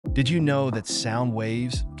Did you know that sound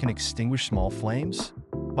waves can extinguish small flames?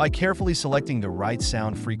 By carefully selecting the right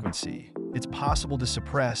sound frequency, it's possible to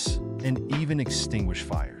suppress and even extinguish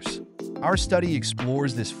fires. Our study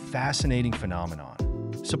explores this fascinating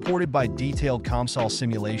phenomenon, supported by detailed COMSOL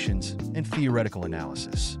simulations and theoretical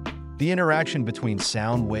analysis. The interaction between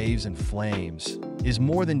sound waves and flames is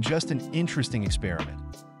more than just an interesting experiment.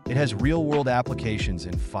 It has real-world applications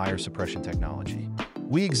in fire suppression technology.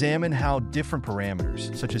 We examine how different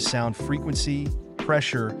parameters, such as sound frequency,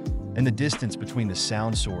 pressure, and the distance between the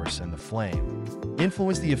sound source and the flame,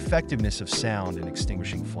 influence the effectiveness of sound in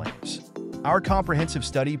extinguishing flames. Our comprehensive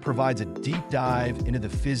study provides a deep dive into the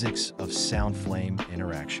physics of sound-flame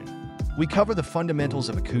interaction. We cover the fundamentals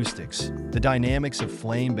of acoustics, the dynamics of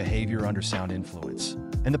flame behavior under sound influence,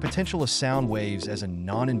 and the potential of sound waves as a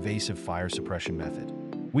non-invasive fire suppression method.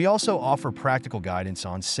 We also offer practical guidance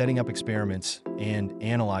on setting up experiments and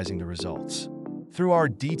analyzing the results. Through our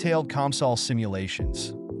detailed COMSOL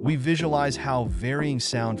simulations, we visualize how varying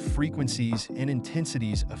sound frequencies and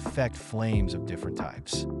intensities affect flames of different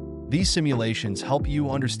types. These simulations help you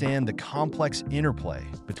understand the complex interplay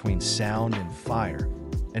between sound and fire,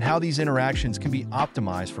 and how these interactions can be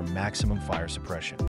optimized for maximum fire suppression.